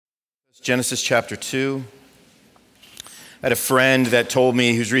Genesis chapter 2. I had a friend that told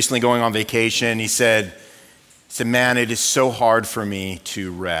me, who's recently going on vacation, he said, man, it is so hard for me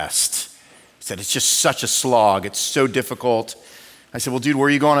to rest. He said, it's just such a slog. It's so difficult. I said, well, dude, where are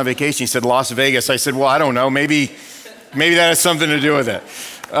you going on vacation? He said, Las Vegas. I said, well, I don't know. Maybe that has something to do with it.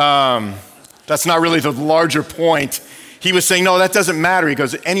 That's not really the larger point. He was saying, no, that doesn't matter. He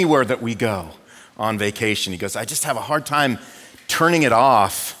goes, anywhere that we go on vacation. He goes, I just have a hard time turning it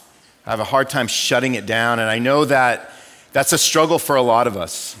off. I have a hard time shutting it down, and I know that that's a struggle for a lot of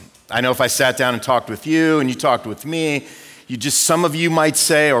us. I know if I sat down and talked with you and you talked with me, some of you might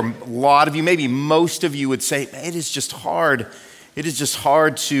say, or a lot of you, maybe most of you would say, it is just hard. It is just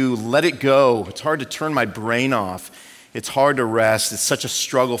hard to let it go. It's hard to turn my brain off. It's hard to rest. It's such a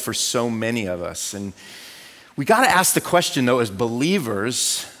struggle for so many of us. And we got to ask the question, though, as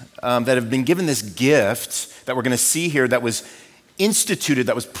believers that have been given this gift that we're going to see here that was instituted,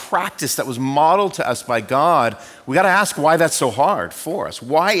 that was practiced, that was modeled to us by God, we got to ask why that's so hard for us.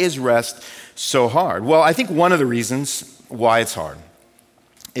 Why is rest so hard? Well, I think one of the reasons why it's hard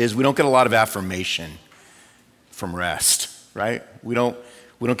is we don't get a lot of affirmation from rest, right? We don't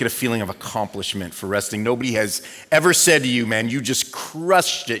get a feeling of accomplishment for resting. Nobody has ever said to you, man, you just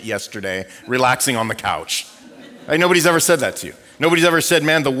crushed it yesterday relaxing on the couch. Right? Nobody's ever said that to you. Nobody's ever said,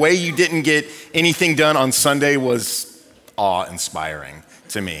 man, the way you didn't get anything done on Sunday was awe-inspiring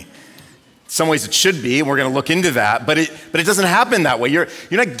to me. In some ways it should be, and we're going to look into that, but it doesn't happen that way. You're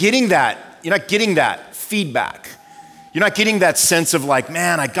not getting that. You're not getting that feedback. You're not getting that sense of like,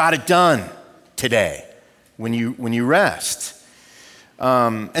 man, I got it done today when you rest.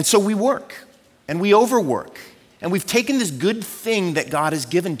 And so we work and we overwork. And we've taken this good thing that God has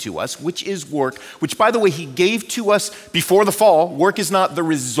given to us, which is work, which, by the way, he gave to us before the fall. Work is not the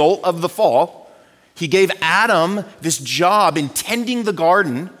result of the fall. He gave Adam this job in tending the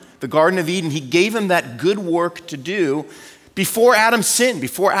Garden of Eden. He gave him that good work to do before Adam sinned,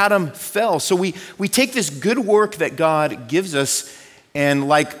 before Adam fell. So we take this good work that God gives us, and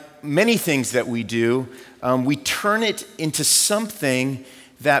like many things that we do, we turn it into something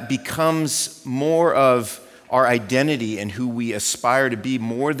that becomes more of our identity and who we aspire to be,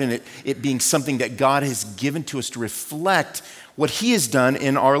 more than it being something that God has given to us to reflect what he has done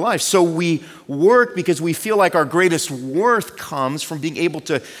in our life. So we work because we feel like our greatest worth comes from being able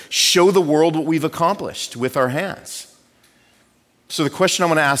to show the world what we've accomplished with our hands. So the question I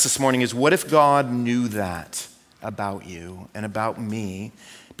want to ask this morning is, what if God knew that about you and about me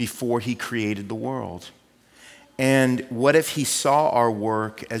before he created the world? And what if he saw our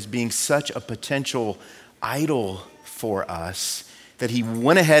work as being such a potential idol for us that he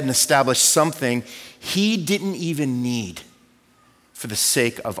went ahead and established something he didn't even need for the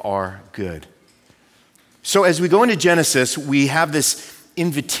sake of our good? So as we go into Genesis, we have this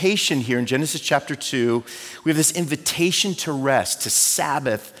invitation here in Genesis chapter 2. We have this invitation to rest, to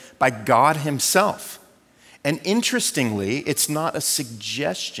Sabbath by God himself. And interestingly, it's not a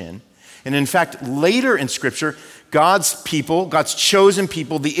suggestion. And in fact, later in Scripture, God's people, God's chosen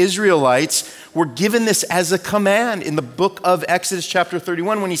people, the Israelites, were given this as a command in the book of Exodus chapter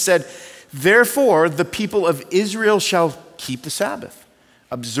 31 when he said, therefore, the people of Israel shall keep the Sabbath,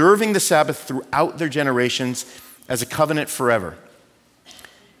 observing the Sabbath throughout their generations as a covenant forever.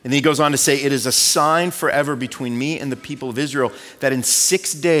 And then he goes on to say, it is a sign forever between me and the people of Israel that in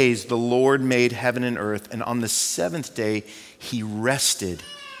 6 days the Lord made heaven and earth, and on the seventh day he rested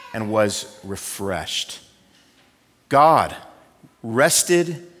and was refreshed. God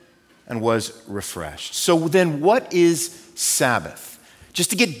rested and was refreshed. So then what is Sabbath? Just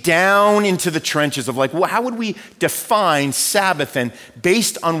to get down into the trenches of like, well, how would we define Sabbath? And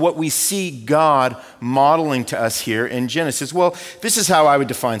based on what we see God modeling to us here in Genesis, well, this is how I would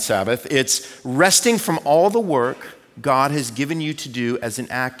define Sabbath. It's resting from all the work God has given you to do as an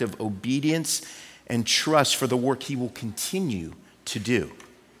act of obedience and trust for the work he will continue to do.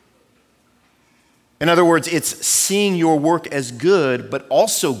 In other words, it's seeing your work as good, but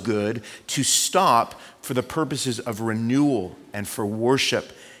also good to stop for the purposes of renewal and for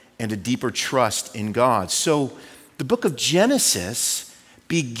worship and a deeper trust in God. So the book of Genesis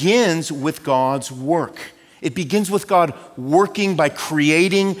begins with God's work. It begins with God working by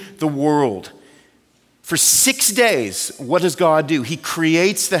creating the world. For 6 days, what does God do? He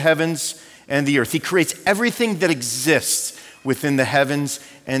creates the heavens and the earth. He creates everything that exists within the heavens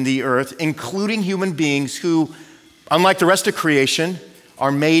and the earth, including human beings who, unlike the rest of creation,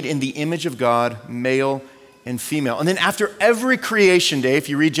 are made in the image of God, male and female. And then after every creation day, if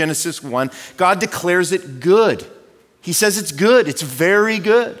you read Genesis 1, God declares it good. He says it's good. It's very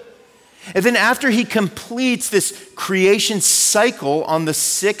good. And then after he completes this creation cycle on the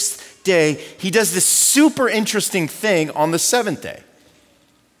sixth day, he does this super interesting thing on the seventh day.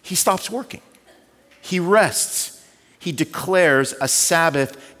 He stops working. He rests. He declares a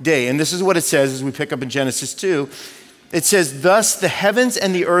Sabbath day. And this is what it says as we pick up in Genesis 2. It says, "Thus the heavens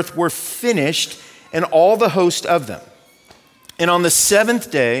and the earth were finished, and all the host of them. And on the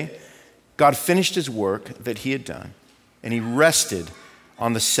seventh day, God finished his work that he had done, and he rested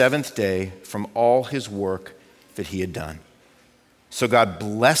on the seventh day from all his work that he had done. So God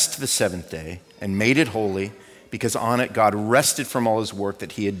blessed the seventh day and made it holy, because on it God rested from all his work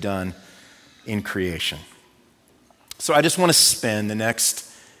that he had done in creation." So I just want to spend the next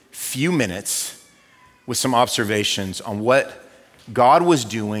few minutes with some observations on what God was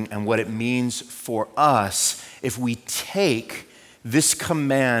doing and what it means for us if we take this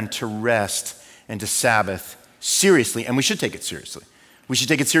command to rest and to Sabbath seriously. And we should take it seriously. We should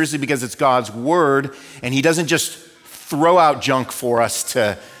take it seriously because it's God's word, and he doesn't just throw out junk for us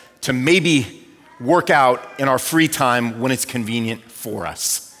to maybe work out in our free time when it's convenient for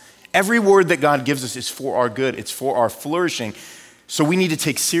us. Every word that God gives us is for our good. It's for our flourishing. So we need to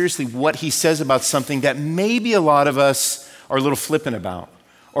take seriously what he says about something that maybe a lot of us are a little flippant about,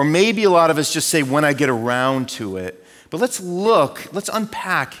 or maybe a lot of us just say, when I get around to it. But let's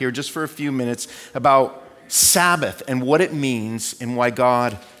unpack here just for a few minutes about Sabbath and what it means and why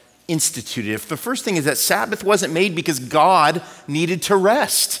God instituted it. The first thing is that Sabbath wasn't made because God needed to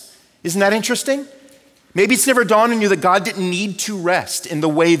rest. Isn't that interesting? Maybe it's never dawned on you that God didn't need to rest in the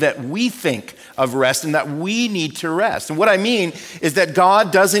way that we think of rest, and that we need to rest. And what I mean is that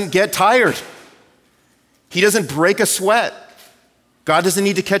God doesn't get tired. He doesn't break a sweat. God doesn't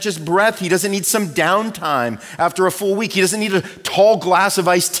need to catch his breath. He doesn't need some downtime after a full week. He doesn't need a tall glass of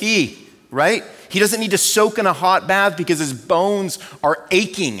iced tea, right? He doesn't need to soak in a hot bath because his bones are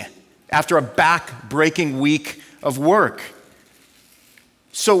aching after a back-breaking week of work.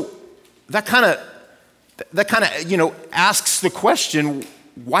 So that kind of asks the question,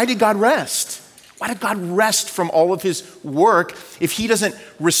 why did God rest? Why did God rest from all of his work if he doesn't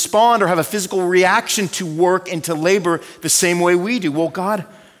respond or have a physical reaction to work and to labor the same way we do? Well, God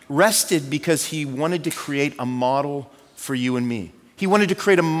rested because he wanted to create a model for you and me. He wanted to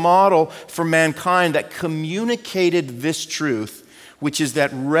create a model for mankind that communicated this truth, which is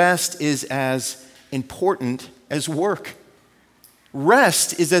that rest is as important as work.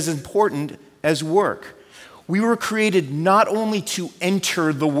 Rest is as important as work. We were created not only to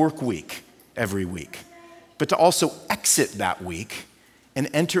enter the work week every week, but to also exit that week and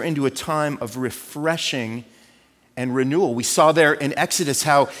enter into a time of refreshing and renewal. We saw there in Exodus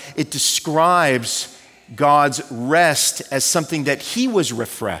how it describes God's rest as something that he was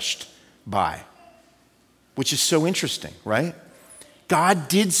refreshed by, which is so interesting, right? God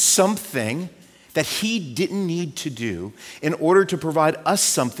did something that he didn't need to do in order to provide us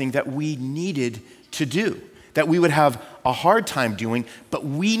something that we needed to do, that we would have a hard time doing, but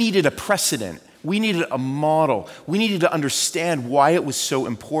we needed a precedent. We needed a model. We needed to understand why it was so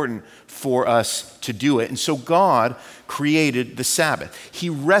important for us to do it. And so God created the Sabbath. He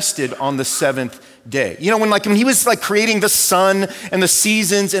rested on the seventh day. You know, when he was creating the sun and the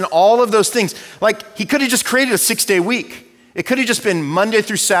seasons and all of those things, he could have just created a 6-day week. It could have just been Monday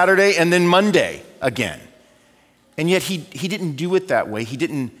through Saturday and then Monday again. And yet he didn't do it that way. He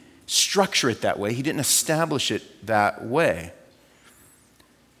didn't structure it that way. He didn't establish it that way.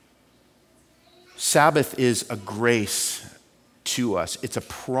 Sabbath is a grace to us. It's a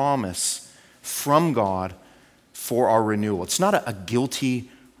promise from God for our renewal. It's not a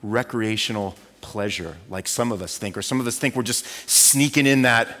guilty recreational pleasure like some of us think, or some of us think we're just sneaking in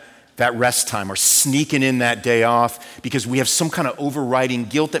that rest time or sneaking in that day off because we have some kind of overriding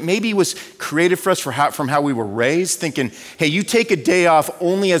guilt that maybe was created for us from how we were raised, thinking, hey, you take a day off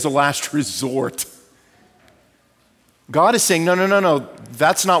only as a last resort. God is saying, no,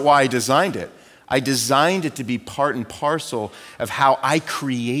 that's not why I designed it. I designed it to be part and parcel of how I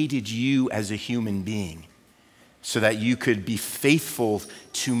created you as a human being so that you could be faithful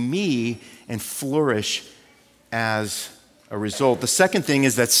to me and flourish as a result. The second thing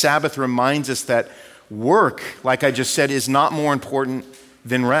is that Sabbath reminds us that work, like I just said, is not more important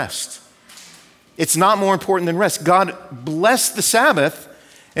than rest. It's not more important than rest. God blessed the Sabbath,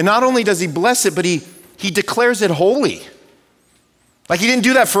 and not only does he bless it, but he declares it holy. He didn't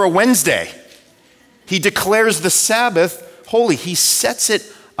do that for a Wednesday. He declares the Sabbath holy. He sets it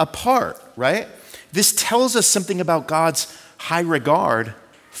apart, right? This tells us something about God's high regard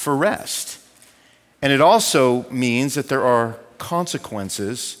for rest. And it also means that there are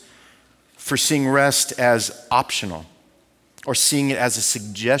consequences for seeing rest as optional. or seeing it as a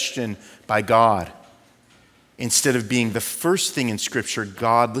suggestion by God. Instead of being the first thing in Scripture,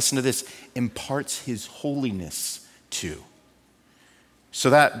 God, listen to this, imparts his holiness to. So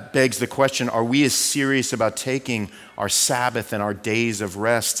that begs the question, are we as serious about taking our Sabbath and our days of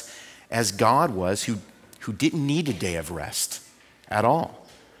rest as God was, who didn't need a day of rest at all?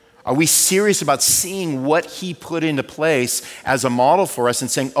 Are we serious about seeing what he put into place as a model for us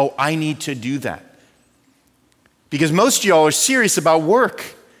and saying, oh, I need to do that? Because most of y'all are serious about work.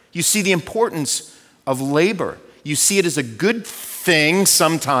 You see the importance of labor. You see it as a good thing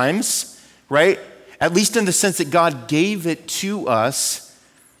sometimes, right? At least in the sense that God gave it to us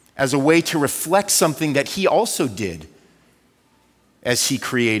as a way to reflect something that he also did as he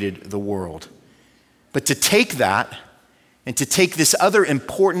created the world. But to take that and to take this other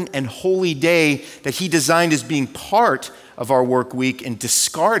important and holy day that he designed as being part of our work week and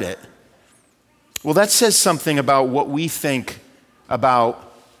discard it, well, that says something about what we think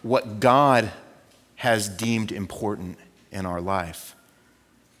about what God has deemed important in our life.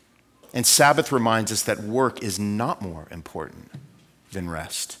 And Sabbath reminds us that work is not more important than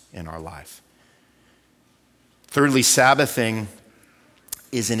rest in our life. Thirdly, Sabbathing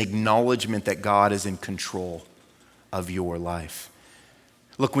is an acknowledgement that God is in control of your life.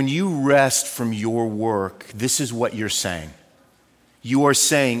 Look, when you rest from your work, this is what you're saying. You are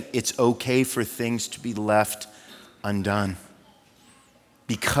saying it's okay for things to be left undone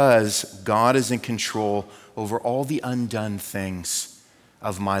because God is in control over all the undone things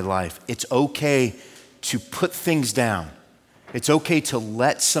of my life. It's okay to put things down. It's okay to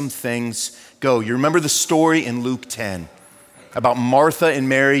let some things go. You remember the story in Luke 10 about Martha and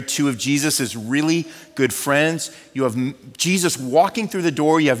Mary, two of Jesus' really good friends. You have Jesus walking through the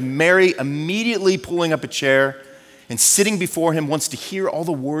door. You have Mary immediately pulling up a chair and sitting before him, wants to hear all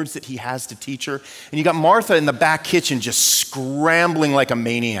the words that he has to teach her. And you got Martha in the back kitchen just scrambling like a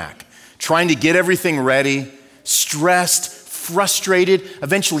maniac, trying to get everything ready, stressed, frustrated,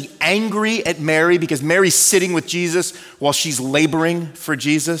 eventually angry at Mary because Mary's sitting with Jesus while she's laboring for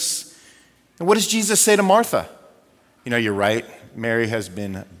Jesus. And what does Jesus say to Martha? You know, you're right. Mary has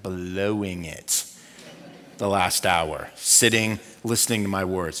been blowing it the last hour, sitting, listening to my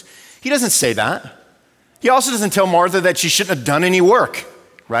words. He doesn't say that. He also doesn't tell Martha that she shouldn't have done any work,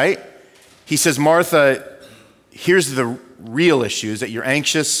 right? He says, Martha, here's the real issue, is that you're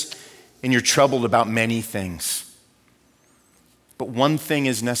anxious and you're troubled about many things. But one thing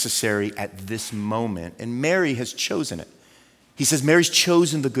is necessary at this moment, and Mary has chosen it. He says, Mary's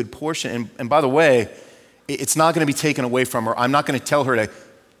chosen the good portion. And by the way, it's not going to be taken away from her. I'm not going to tell her to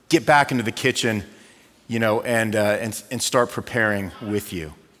get back into the kitchen, you know, and start preparing with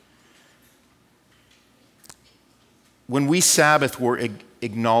you. When we Sabbath, we're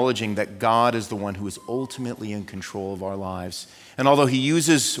acknowledging that God is the one who is ultimately in control of our lives. And although he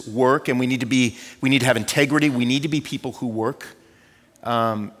uses work, and we need to have integrity, we need to be people who work,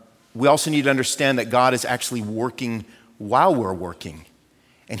 we also need to understand that God is actually working while we're working.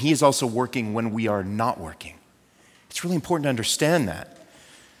 And he is also working when we are not working. It's really important to understand that.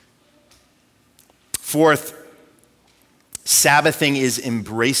 Fourth, Sabbathing is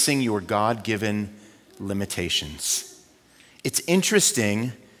embracing your God-given limitations. It's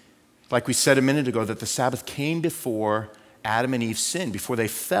interesting, like we said a minute ago, that the Sabbath came before Adam and Eve sinned, before they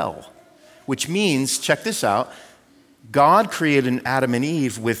fell, which means, check this out, God created Adam and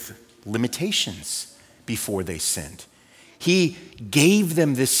Eve with limitations before they sinned. He gave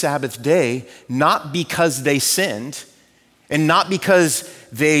them this Sabbath day not because they sinned and not because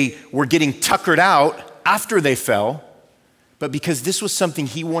they were getting tuckered out after they fell, but because this was something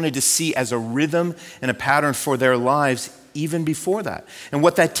he wanted to see as a rhythm and a pattern for their lives even before that. And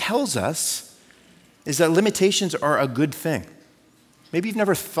what that tells us is that limitations are a good thing. Maybe you've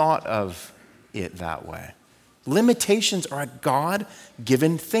never thought of it that way. Limitations are a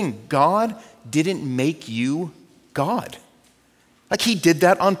God-given thing. God didn't make you God. Like he did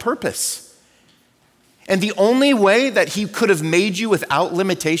that on purpose. And the only way that he could have made you without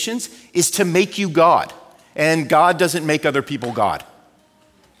limitations is to make you God. And God doesn't make other people God.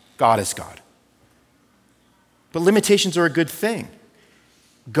 God is God. But limitations are a good thing.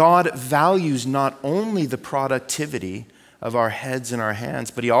 God values not only the productivity of our heads and our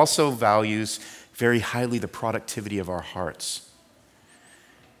hands, but he also values very highly the productivity of our hearts.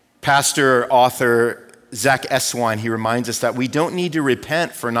 Pastor, author Zach Eswine, he reminds us that we don't need to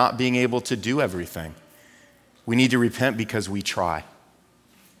repent for not being able to do everything. We need to repent because we try.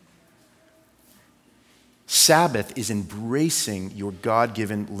 Sabbath is embracing your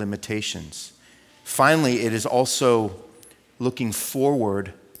God-given limitations. Finally, it is also looking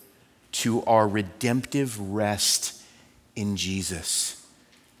forward to our redemptive rest in Jesus.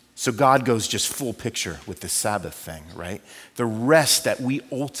 So God goes just full picture with the Sabbath thing, right? The rest that we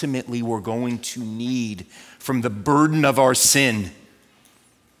ultimately were going to need from the burden of our sin.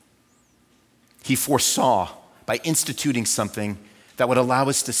 He foresaw by instituting something that would allow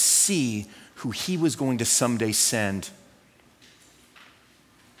us to see who he was going to someday send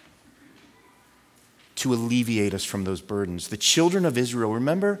to alleviate us from those burdens. The children of Israel,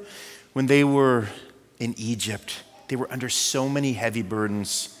 remember when they were in Egypt, they were under so many heavy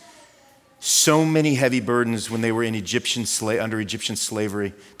burdens. So many heavy burdens when they were in under Egyptian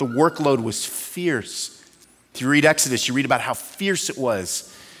slavery. The workload was fierce. If you read Exodus, you read about how fierce it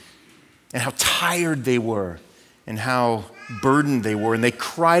was and how tired they were and how burdened they were. And they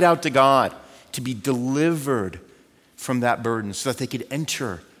cried out to God to be delivered from that burden so that they could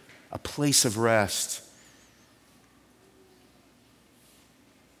enter a place of rest.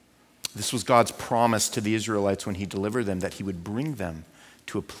 This was God's promise to the Israelites when he delivered them, that he would bring them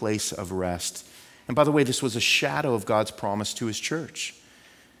to a place of rest. And by the way, this was a shadow of God's promise to his church,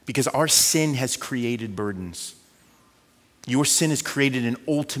 because our sin has created burdens. Your sin has created an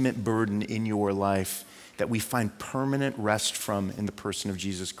ultimate burden in your life that we find permanent rest from in the person of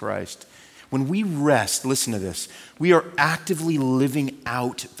Jesus Christ. When we rest, listen to this, we are actively living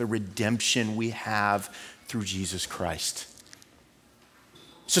out the redemption we have through Jesus Christ.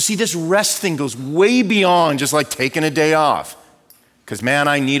 So see, this rest thing goes way beyond just like taking a day off. Because man,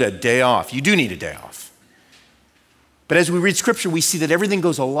 I need a day off. You do need a day off. But as we read scripture, we see that everything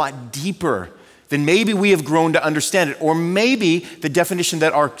goes a lot deeper than maybe we have grown to understand it, or maybe the definition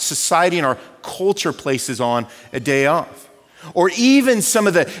that our society and our culture places on a day off. Or even some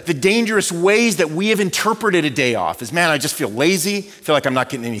of the dangerous ways that we have interpreted a day off is, man, I just feel lazy, feel like I'm not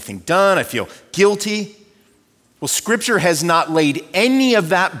getting anything done, I feel guilty. Well, scripture has not laid any of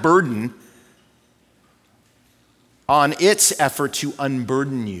that burden on its effort to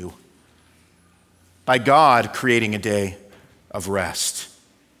unburden you by God creating a day of rest.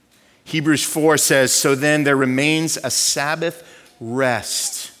 Hebrews 4 says, so then there remains a Sabbath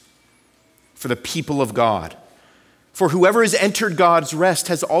rest for the people of God. For whoever has entered God's rest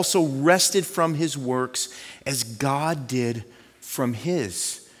has also rested from his works as God did from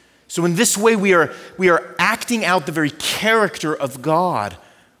his. So in this way, we are acting out the very character of God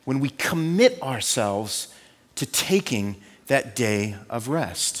when we commit ourselves to taking that day of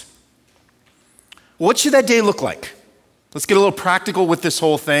rest. What should that day look like? Let's get a little practical with this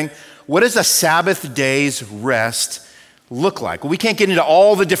whole thing. What does a Sabbath day's rest look like? Well, we can't get into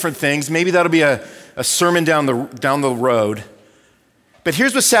all the different things. Maybe that'll be a sermon down the road. But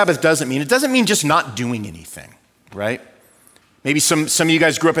here's what Sabbath doesn't mean. It doesn't mean just not doing anything, right? Maybe some of you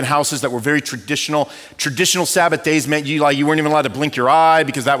guys grew up in houses that were very traditional. Traditional Sabbath days meant you weren't even allowed to blink your eye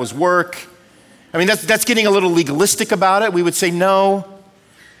because that was work. I mean, that's getting a little legalistic about it. We would say no.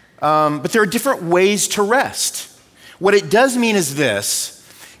 But there are different ways to rest. What it does mean is this,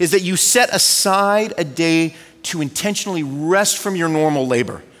 is that you set aside a day to intentionally rest from your normal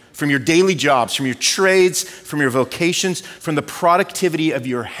labor, from your daily jobs, from your trades, from your vocations, from the productivity of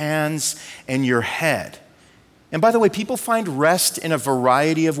your hands and your head. And by the way, people find rest in a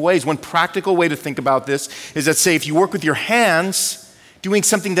variety of ways. One practical way to think about this is that, say, if you work with your hands, doing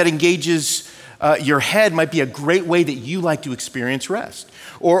something that engages your head might be a great way that you like to experience rest.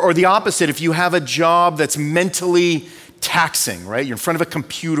 Or the opposite, if you have a job that's mentally taxing, right? You're in front of a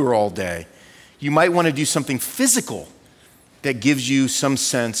computer all day. You might want to do something physical that gives you some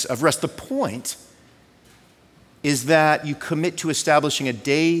sense of rest. The point is that you commit to establishing a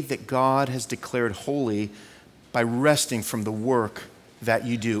day that God has declared holy by resting from the work that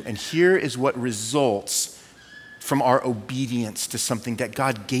you do. And here is what results from our obedience to something that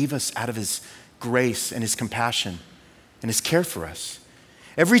God gave us out of his grace and his compassion and his care for us.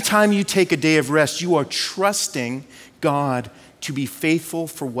 Every time you take a day of rest, you are trusting God to be faithful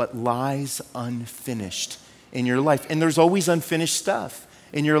for what lies unfinished in your life. And there's always unfinished stuff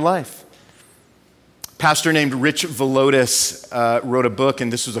in your life. A pastor named Rich Villodas wrote a book,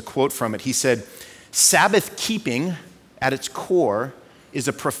 and this was a quote from it. He said, Sabbath keeping at its core is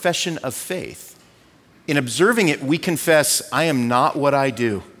a profession of faith. In observing it, we confess, I am not what I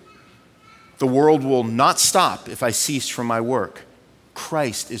do. The world will not stop if I cease from my work.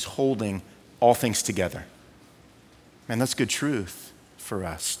 Christ is holding all things together. Man, that's good truth for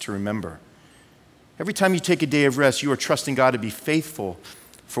us to remember. Every time you take a day of rest, you are trusting God to be faithful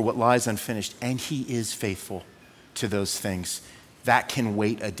for what lies unfinished, and he is faithful to those things. That can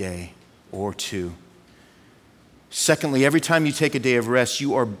wait a day or two. Secondly, every time you take a day of rest,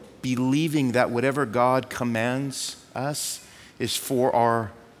 you are believing that whatever God commands us is for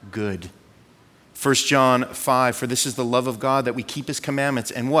our good. 1 John 5, for this is the love of God, that we keep his commandments.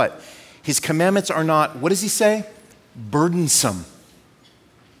 And what? His commandments are not, what does he say? Burdensome.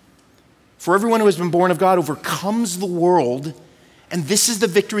 For everyone who has been born of God overcomes the world, and this is the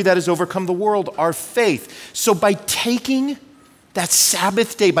victory that has overcome the world, our faith. So by taking that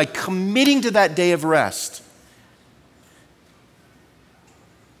Sabbath day, by committing to that day of rest,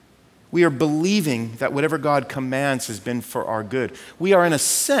 we are believing that whatever God commands has been for our good. We are, in a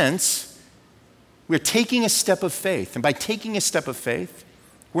sense, we're taking a step of faith. And by taking a step of faith,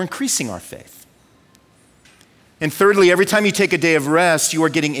 we're increasing our faith. And thirdly, every time you take a day of rest, you are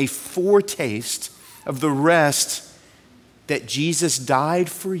getting a foretaste of the rest that Jesus died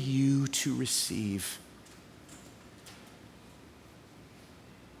for you to receive.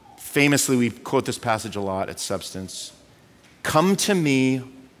 Famously, we quote this passage a lot at Substance. Come to me,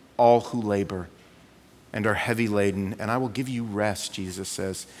 all who labor and are heavy laden, and I will give you rest, Jesus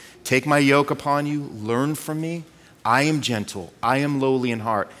says. Take my yoke upon you, learn from me. I am gentle, I am lowly in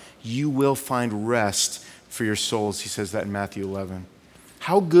heart. You will find rest for your souls, he says that in Matthew 11.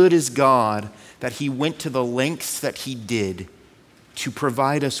 How good is God that he went to the lengths that he did to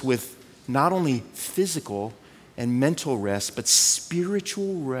provide us with not only physical and mental rest, but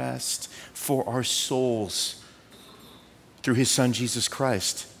spiritual rest for our souls through his son, Jesus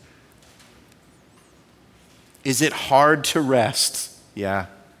Christ. Is it hard to rest? Yeah.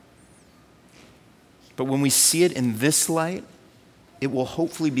 But when we see it in this light, it will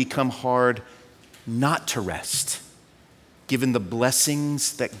hopefully become hard not to rest, given the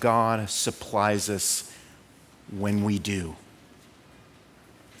blessings that God supplies us when we do.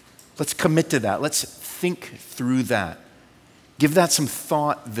 Let's commit to that. Let's think through that. Give that some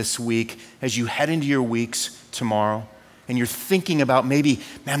thought this week as you head into your weeks tomorrow. And you're thinking about maybe,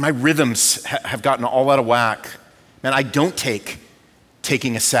 man, my rhythms have gotten all out of whack. Man, I don't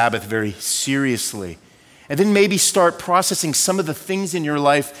taking a Sabbath very seriously. And then maybe start processing some of the things in your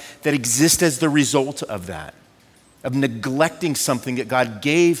life that exist as the result of that, of neglecting something that God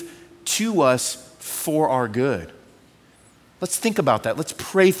gave to us for our good. Let's think about that. Let's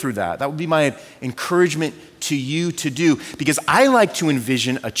pray through that. That would be my encouragement to you to do, because I like to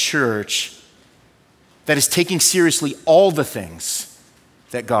envision a church that is taking seriously all the things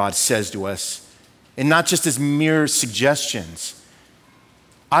that God says to us, and not just as mere suggestions.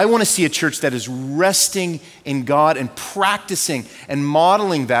 I want to see a church that is resting in God and practicing and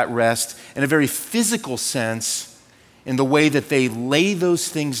modeling that rest in a very physical sense in the way that they lay those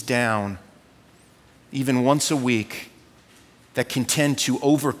things down even once a week that can tend to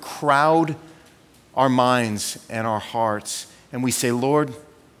overcrowd our minds and our hearts. And we say, Lord,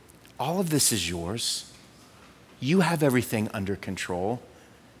 all of this is yours. You have everything under control.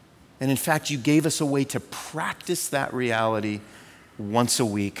 And in fact, you gave us a way to practice that reality once a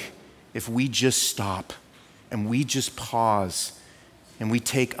week if we just stop and we just pause and we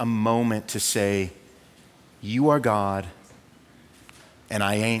take a moment to say, you are God and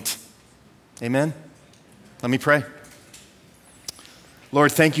I ain't. Amen? Let me pray.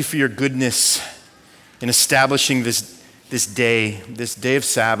 Lord, thank you for your goodness in establishing this day of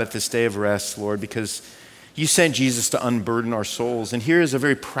Sabbath, this day of rest, Lord, because you sent Jesus to unburden our souls. And here is a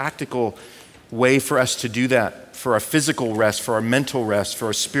very practical way for us to do that, for our physical rest, for our mental rest, for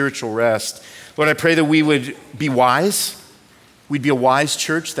our spiritual rest. Lord, I pray that we would be wise. We'd be a wise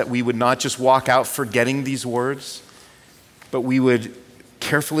church, that we would not just walk out forgetting these words, but we would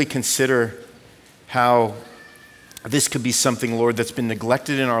carefully consider how this could be something, Lord, that's been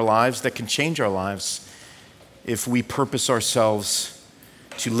neglected in our lives, that can change our lives if we purpose ourselves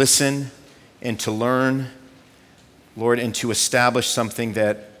to listen and to learn, Lord, and to establish something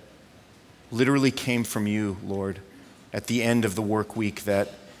that literally came from you, Lord, at the end of the work week that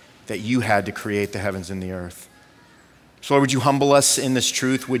you had to create the heavens and the earth. So Lord, would you humble us in this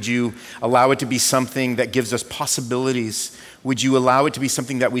truth? Would you allow it to be something that gives us possibilities? Would you allow it to be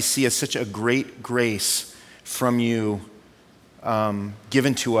something that we see as such a great grace from you,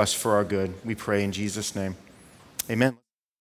 given to us for our good? We pray in Jesus' name. Amen.